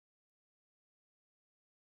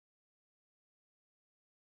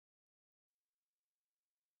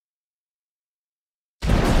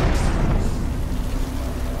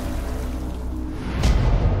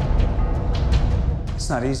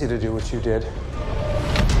not easy to do what you did.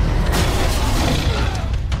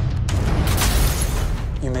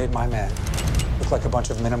 You made my men look like a bunch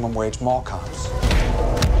of minimum wage mall cops.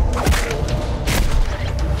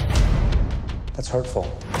 That's hurtful.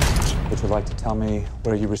 Would you like to tell me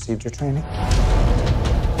where you received your training?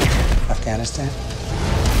 Afghanistan?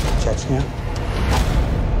 Chechnya?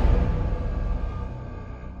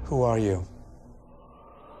 Who are you?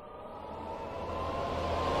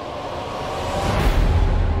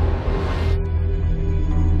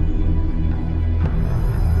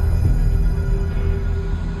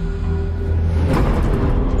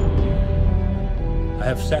 I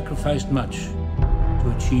have sacrificed much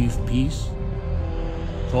to achieve peace.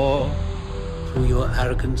 Thor, through your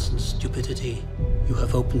arrogance and stupidity, you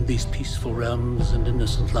have opened these peaceful realms and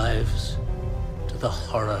innocent lives to the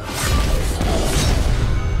horror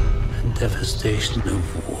and devastation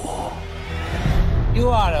of war. You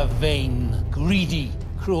are a vain, greedy,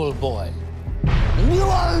 cruel boy. And you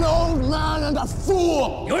are an old man and a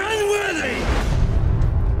fool! You're unworthy!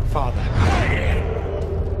 Father.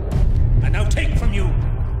 I now take from you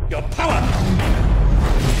your power!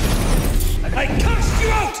 And I cast you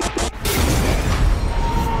out!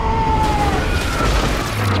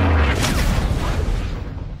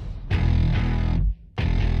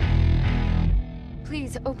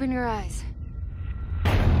 Please, open your eyes.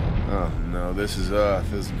 Oh, no, this is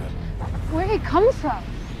Earth, isn't it? Where'd it come from?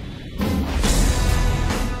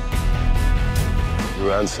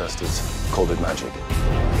 Your ancestors called it magic.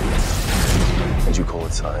 And you call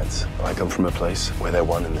it science. I come from a place where they're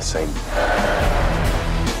one and the same.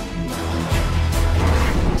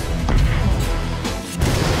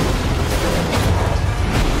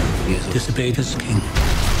 He has disobeyed his king.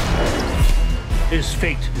 His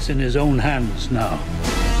fate is in his own hands now.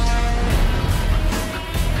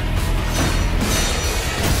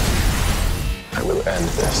 I will end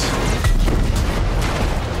this.